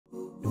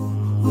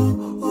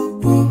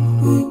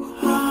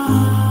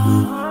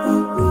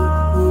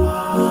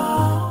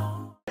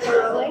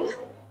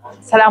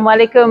Assalamu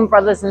alaikum,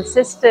 brothers and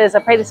sisters.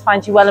 I pray this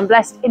finds you well and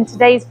blessed. In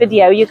today's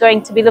video, you're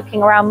going to be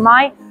looking around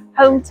my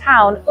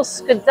hometown,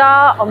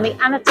 Uskudar, on the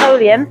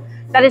Anatolian,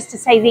 that is to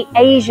say the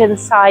Asian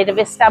side of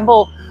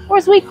Istanbul, or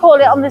as we call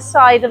it on this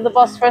side of the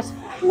Bosphorous,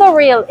 the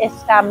real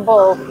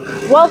Istanbul.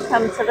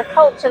 Welcome to the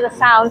culture, the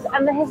sounds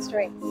and the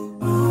history.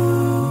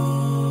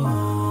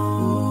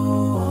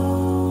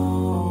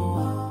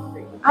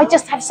 I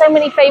just have so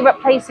many favorite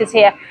places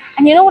here.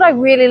 And you know what I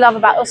really love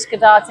about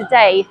Uskudar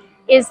today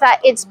is that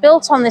it's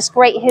built on this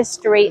great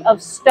history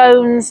of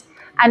stones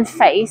and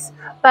faith,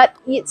 but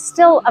it's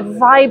still a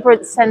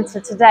vibrant center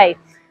today.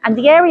 And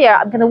the area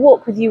I'm going to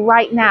walk with you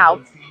right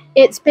now,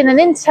 it's been an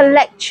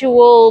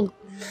intellectual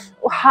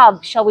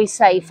hub, shall we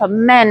say, for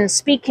men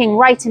speaking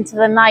right into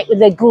the night with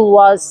their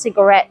gulwas,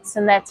 cigarettes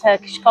and their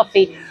Turkish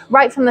coffee,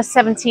 right from the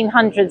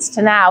 1700s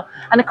to now.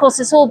 And of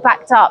course, it's all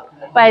backed up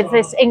by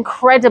this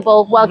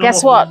incredible, well,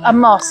 guess what? A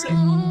mosque.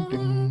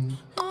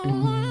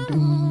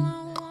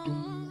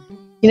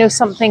 You know,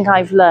 something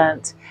I've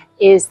learned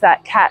is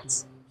that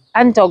cats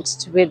and dogs,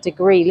 to a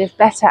degree, live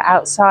better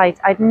outside.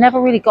 I'd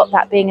never really got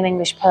that being an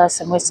English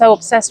person. We're so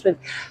obsessed with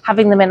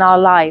having them in our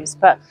lives.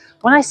 But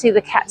when I see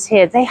the cats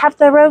here, they have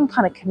their own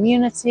kind of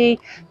community.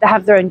 They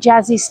have their own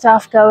jazzy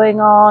stuff going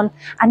on.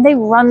 And they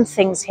run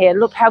things here.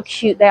 Look how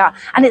cute they are.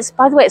 And it's,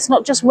 by the way, it's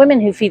not just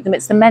women who feed them,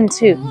 it's the men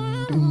too.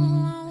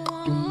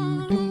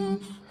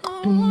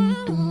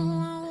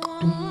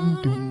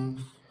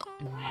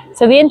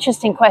 So the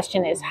interesting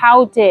question is,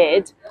 how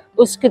did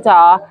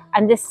Uskudar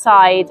and this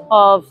side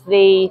of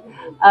the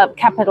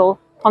capital,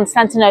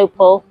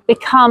 Constantinople,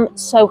 become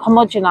so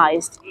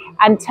homogenized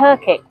and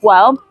Turkic?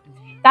 Well,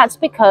 that's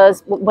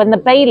because when the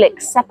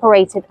Beyliks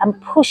separated and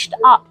pushed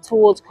up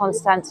towards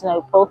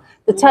Constantinople,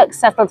 the Turks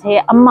settled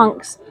here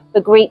amongst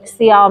the Greeks,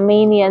 the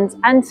Armenians,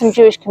 and some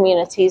Jewish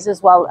communities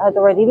as well had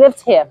already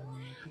lived here.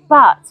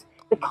 But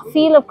the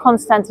feel of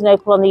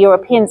Constantinople on the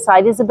European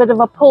side is a bit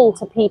of a pull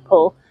to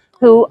people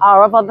who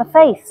are of other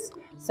faiths.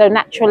 So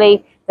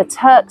naturally, the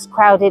Turks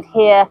crowded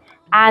here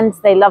and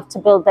they love to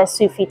build their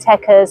Sufi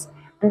tekkes,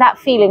 and that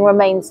feeling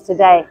remains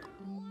today.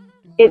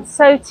 It's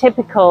so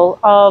typical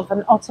of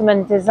an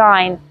Ottoman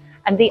design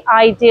and the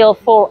ideal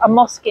for a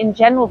mosque in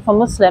general for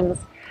Muslims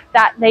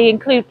that they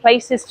include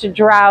places to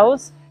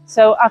drowse.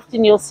 So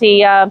often you'll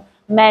see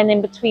men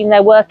in between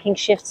their working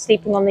shifts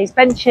sleeping on these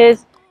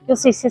benches. You'll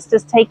see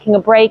sisters taking a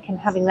break and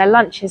having their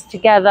lunches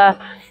together.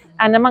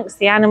 And amongst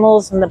the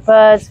animals and the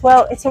birds,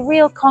 well, it's a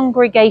real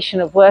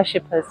congregation of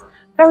worshippers.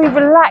 Very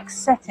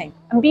relaxed setting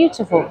and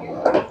beautiful.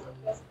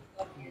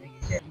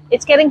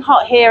 It's getting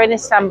hot here in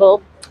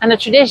Istanbul, and the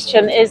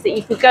tradition is that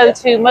you could go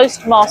to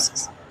most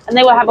mosques and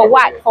they will have a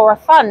waqf or a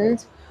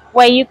fund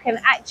where you can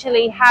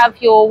actually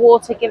have your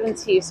water given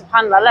to you.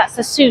 SubhanAllah, that's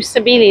the Su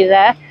Sabili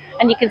there,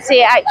 and you can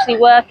see it actually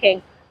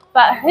working.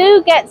 But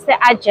who gets the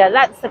ajr?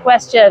 That's the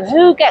question.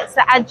 Who gets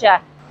the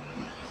ajr?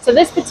 So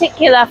this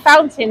particular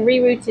fountain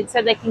rerouted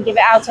so they can give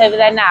it out over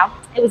there now.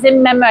 It was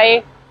in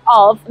memory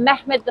of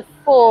Mehmed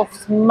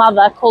IV's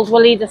mother called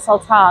Walida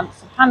Sultan,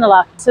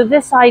 subhanAllah. So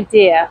this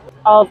idea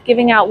of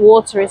giving out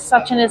water is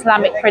such an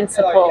Islamic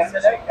principle.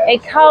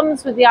 It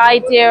comes with the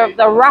idea of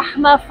the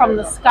rahmah from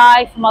the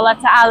sky, from Allah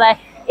Ta'ala,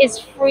 is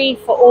free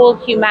for all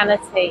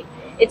humanity.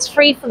 It's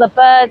free for the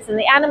birds and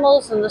the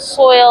animals and the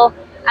soil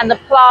and the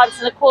plants,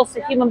 and of course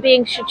the human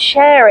being should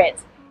share it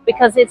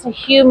because it's a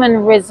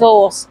human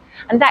resource.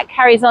 And that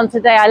carries on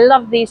today. I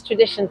love these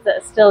traditions that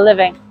are still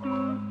living.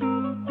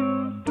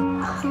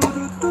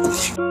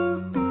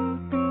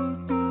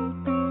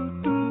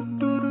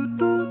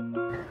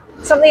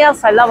 Something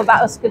else I love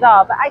about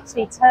Uskudar, but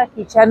actually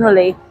Turkey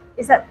generally,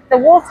 is that the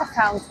water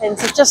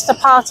fountains are just a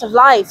part of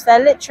life. They're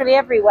literally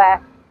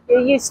everywhere.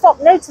 You stop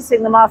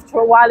noticing them after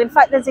a while. In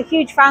fact, there's a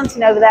huge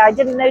fountain over there I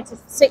didn't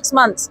notice for 6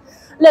 months.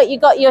 Look,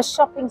 you've got your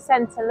shopping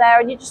centre there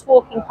and you're just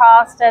walking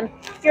past, and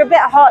if you're a bit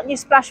hot and you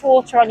splash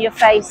water on your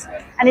face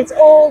and it's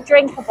all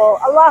drinkable.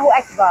 Allahu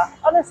Akbar.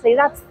 Honestly,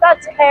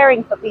 that's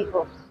caring for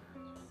people.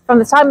 From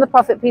the time of the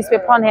Prophet, peace be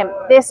upon him,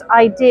 this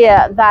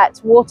idea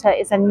that water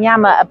is a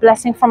ni'mah, a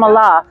blessing from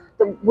Allah,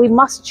 that we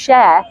must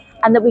share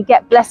and that we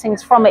get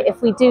blessings from it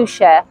if we do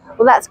share,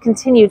 well, that's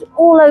continued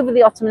all over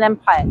the Ottoman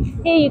Empire.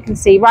 Here you can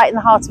see, right in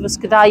the heart of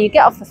Uskudar, you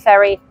get off the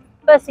ferry,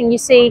 first thing you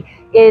see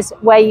is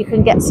where you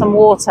can get some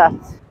water.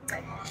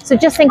 So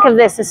just think of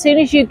this, as soon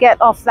as you get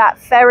off that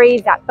ferry,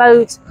 that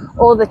boat,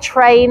 or the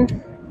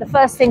train, the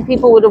first thing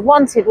people would have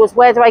wanted was,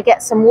 where do I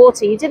get some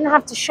water? You didn't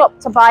have to shop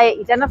to buy it,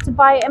 you didn't have to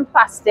buy it in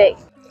plastic.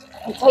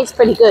 It tastes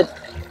pretty good.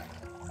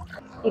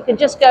 You can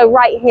just go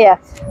right here.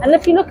 And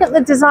if you look at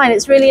the design,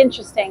 it's really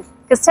interesting,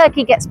 because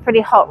Turkey gets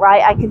pretty hot,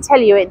 right? I can tell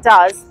you it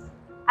does.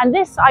 And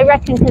this, I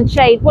reckon, can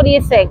shade, what do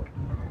you think?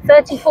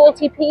 30,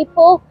 40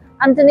 people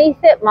underneath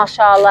it,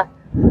 mashallah.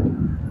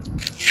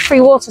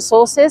 Free water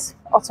sources,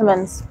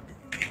 Ottomans.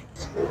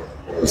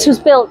 This was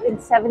built in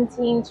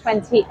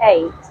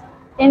 1728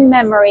 in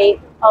memory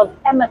of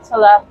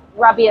Emetullah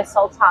Rabia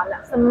Sultan.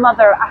 That's the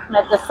mother of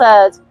Ahmed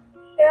III.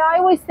 I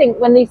always think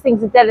when these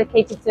things are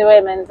dedicated to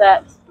women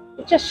that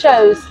it just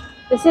shows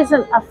this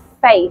isn't a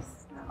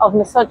faith of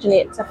misogyny,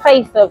 it's a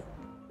faith of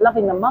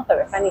loving the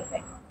mother, if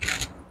anything.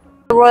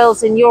 The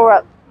royals in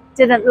Europe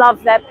didn't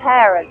love their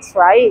parents,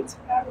 right?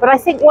 But I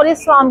think what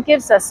Islam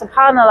gives us,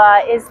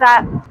 subhanAllah, is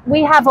that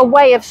we have a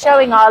way of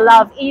showing our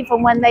love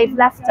even when they've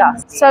left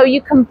us. So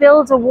you can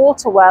build a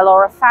water well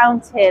or a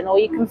fountain, or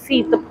you can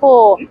feed the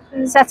poor,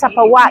 set up a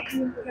waqf.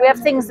 We have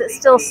things that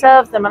still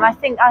serve them, and I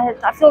think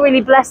I feel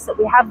really blessed that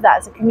we have that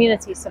as a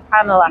community,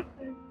 subhanAllah.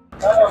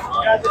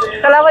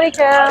 Assalamu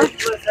alaikum.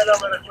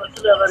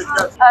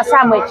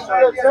 Sandwich.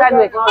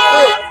 Sandwich.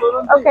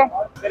 Okay.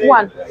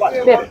 One.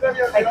 Fifth.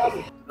 Thank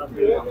you.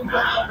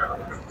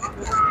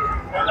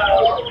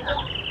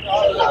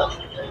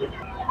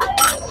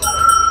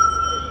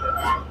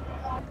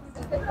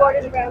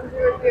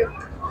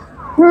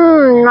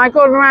 My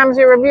Gordon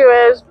Ramsay review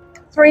is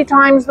 3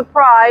 times the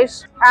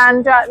price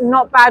and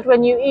not bad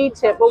when you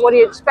eat it, but what do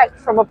you expect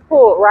from a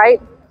port,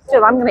 right?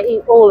 Still, I'm going to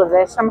eat all of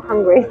this. I'm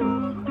hungry.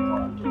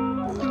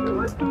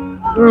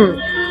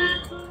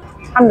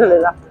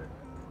 Alhamdulillah.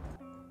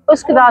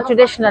 Uskudar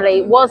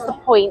traditionally was the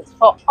point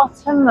for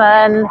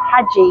Ottoman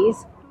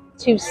Hajjis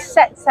to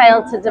set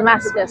sail to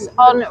Damascus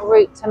en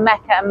route to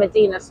Mecca and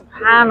Medina.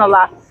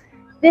 SubhanAllah.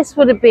 This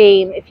would have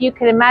been, if you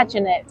can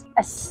imagine it,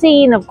 a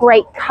scene of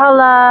great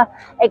colour,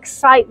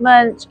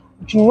 excitement,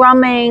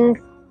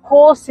 drumming,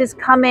 horses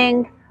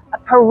coming, a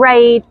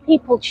parade,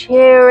 people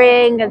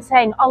cheering and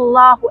saying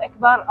Allahu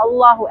Akbar,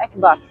 Allahu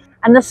Akbar.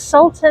 And the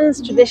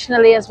sultans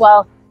traditionally as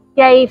well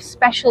gave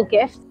special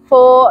gifts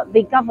for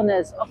the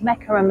governors of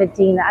Mecca and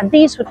Medina, and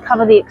these would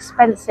cover the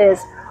expenses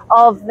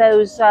of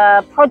those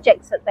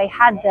projects that they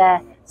had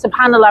there,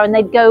 subhanAllah, and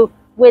they'd go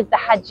with the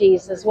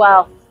Hajjis as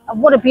well.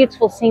 And what a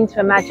beautiful scene to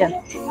imagine.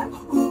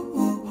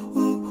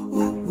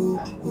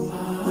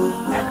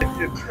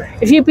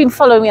 If you've been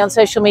following me on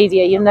social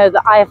media, you know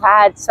that I've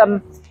had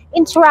some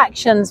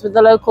interactions with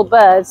the local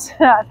birds.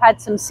 I've had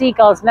some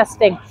seagulls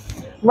nesting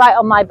right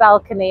on my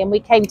balcony, and we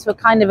came to a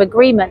kind of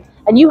agreement.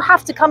 And you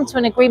have to come to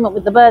an agreement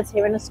with the birds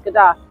here in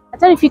Uskudar. I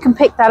don't know if you can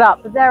pick that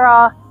up, but there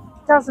are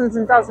dozens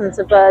and dozens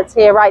of birds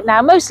here right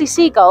now, mostly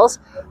seagulls,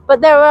 but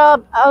there are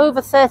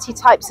over 30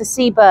 types of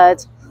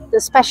seabirds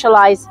that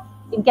specialize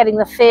in getting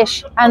the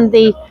fish and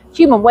the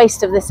human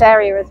waste of this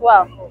area as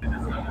well.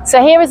 So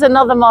here is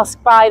another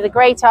mosque by the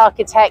great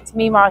architect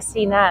Mimar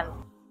Sinan.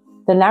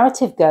 The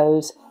narrative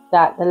goes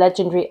that the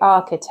legendary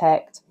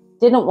architect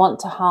didn't want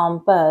to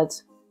harm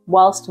birds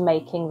whilst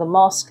making the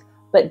mosque,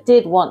 but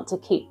did want to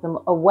keep them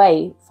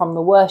away from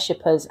the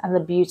worshippers and the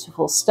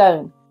beautiful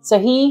stone. So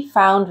he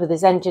found with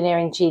his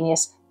engineering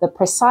genius the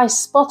precise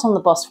spot on the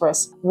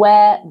Bosphorous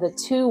where the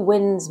 2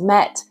 winds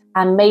met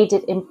and made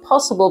it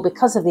impossible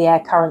because of the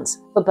air currents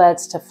for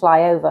birds to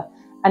fly over.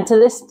 And to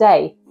this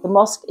day, the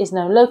mosque is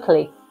known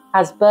locally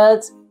as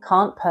Birds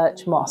Can't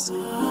Perch Mosque.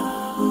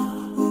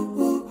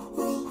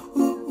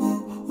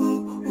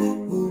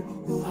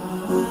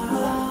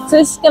 So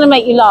this is going to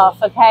make you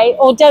laugh, okay?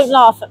 Or don't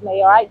laugh at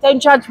me, all right?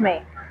 Don't judge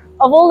me.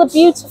 Of all the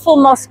beautiful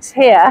mosques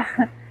here,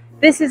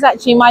 this is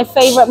actually my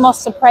favorite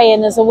mosque to pray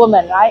in as a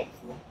woman, right?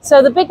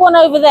 So the big one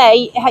over there,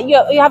 you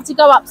have to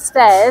go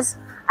upstairs,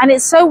 and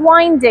it's so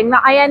winding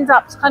that I end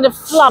up kind of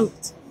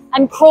flumped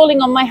and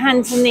crawling on my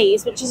hands and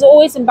knees, which is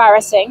always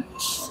embarrassing.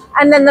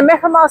 And then the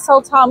Mehramar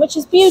Sultan, which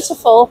is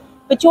beautiful,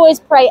 but you always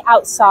pray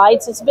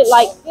outside. So it's a bit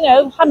like, you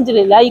know,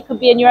 alhamdulillah, you could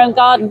be in your own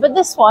garden. But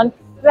this one,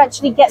 you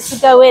actually get to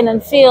go in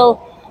and feel,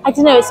 I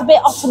don't know, it's a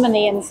bit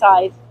Ottoman-y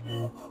inside.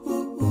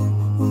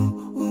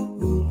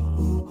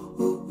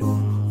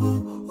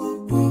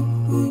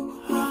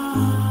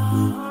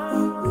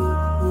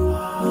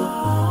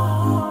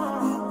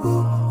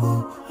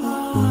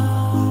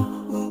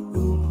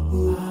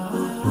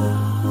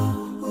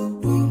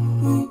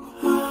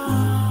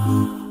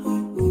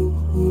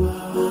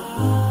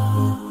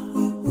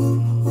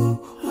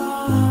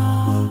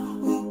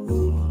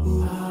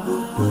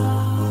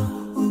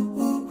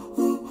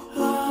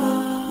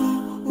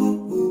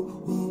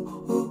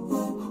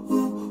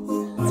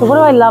 So what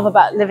do I love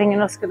about living in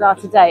Uskudar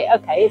today?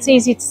 Okay, it's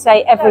easy to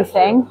say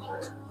everything,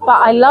 but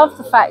I love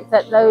the fact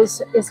that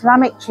those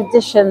Islamic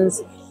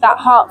traditions, that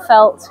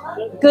heartfelt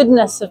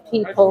goodness of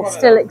people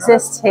still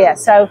exists here.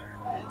 So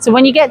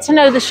when you get to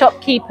know the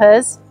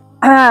shopkeepers,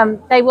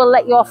 they will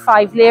let you off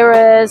 5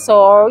 liras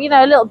or, you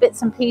know, little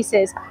bits and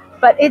pieces.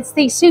 But it's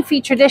the Sufi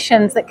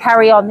traditions that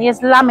carry on, the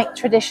Islamic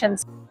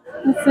traditions.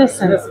 Let's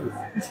listen.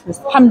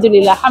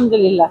 Alhamdulillah,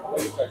 alhamdulillah.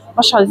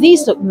 MashaAllah,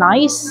 these look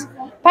nice.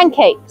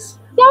 Pancakes.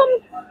 Yum.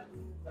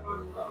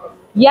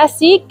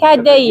 Yasi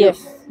kadayif.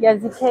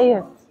 Yasi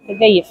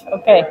kadayif.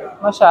 Okay,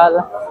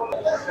 mashallah.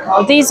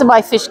 Oh, these are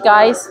my fish,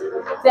 guys.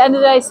 At the end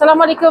of the day,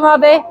 Assalamu alaikum,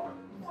 Abi.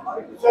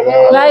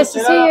 Nice to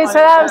see you.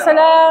 Salam,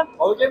 salam.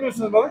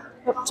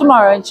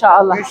 Tomorrow,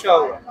 inshallah.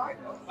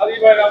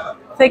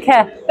 Take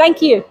care.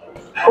 Thank you.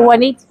 Oh, I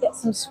need to get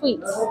some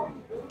sweets.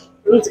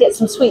 I need to get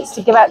some sweets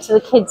to give out to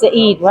the kids at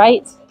Eid,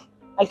 right?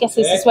 I guess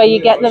this is where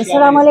you get them.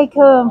 Assalamu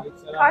alaikum.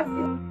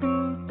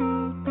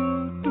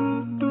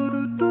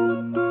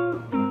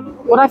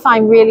 What I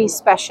find really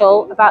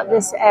special about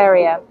this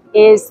area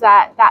is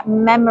that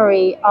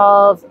memory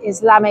of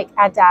Islamic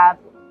adab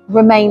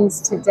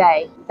remains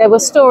today. There were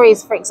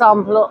stories, for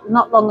example,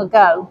 not long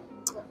ago,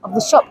 of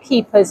the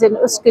shopkeepers in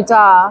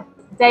Uskudar.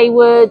 They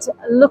would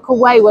look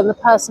away when the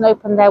person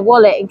opened their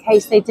wallet in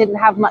case they didn't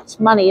have much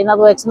money, in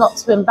other words, not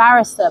to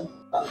embarrass them.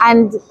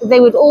 And they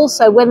would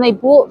also, when they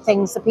bought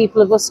things, the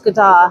people of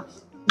Uskudar,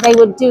 they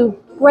would do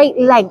great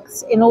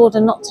lengths in order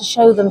not to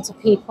show them to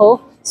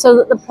people, so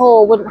that the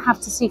poor wouldn't have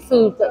to see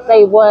food that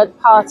they weren't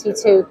party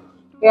to.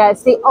 Yeah,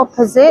 it's the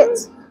opposite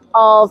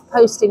of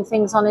posting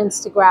things on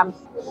Instagram.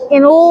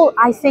 In all,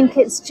 I think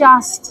it's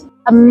just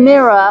a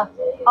mirror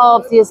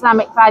of the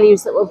Islamic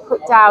values that were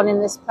put down in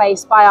this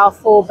place by our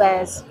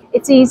forebears.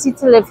 It's easy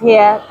to live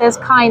here, there's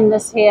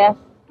kindness here,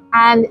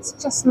 and it's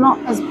just not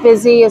as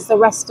busy as the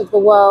rest of the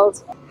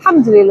world.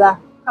 Alhamdulillah,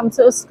 come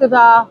to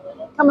Uskudar,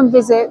 come and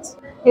visit.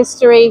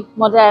 History,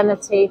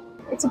 modernity.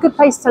 It's a good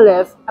place to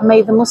live, and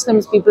may the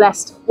Muslims be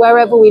blessed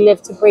wherever we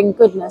live to bring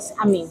goodness.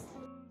 Ameen.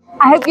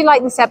 I hope you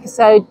like this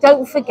episode.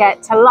 Don't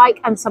forget to like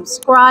and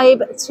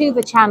subscribe to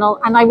the channel,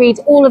 and I read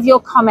all of your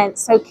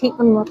comments, so keep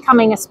them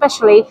coming,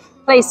 especially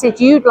places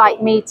you'd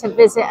like me to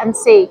visit and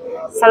see.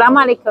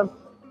 Assalamu alaikum.